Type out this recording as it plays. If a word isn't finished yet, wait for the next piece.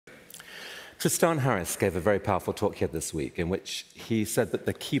Tristan Harris gave a very powerful talk here this week in which he said that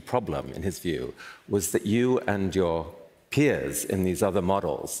the key problem, in his view, was that you and your peers in these other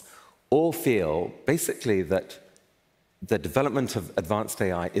models all feel basically that the development of advanced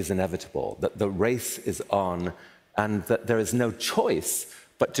AI is inevitable, that the race is on, and that there is no choice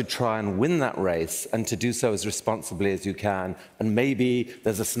but to try and win that race and to do so as responsibly as you can. And maybe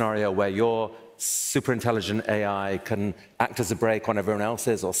there's a scenario where your super intelligent AI can act as a brake on everyone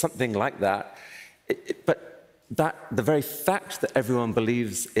else's or something like that. But the very fact that everyone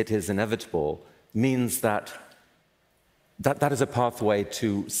believes it is inevitable means that is a pathway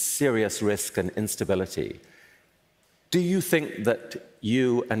to serious risk and instability. Do you think that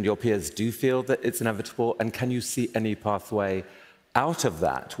you and your peers do feel that it's inevitable? And can you see any pathway out of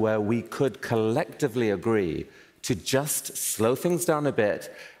that where we could collectively agree to just slow things down a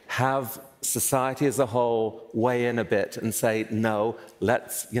bit, have society as a whole weigh in a bit and say, no,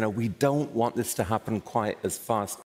 we don't want this to happen quite as fast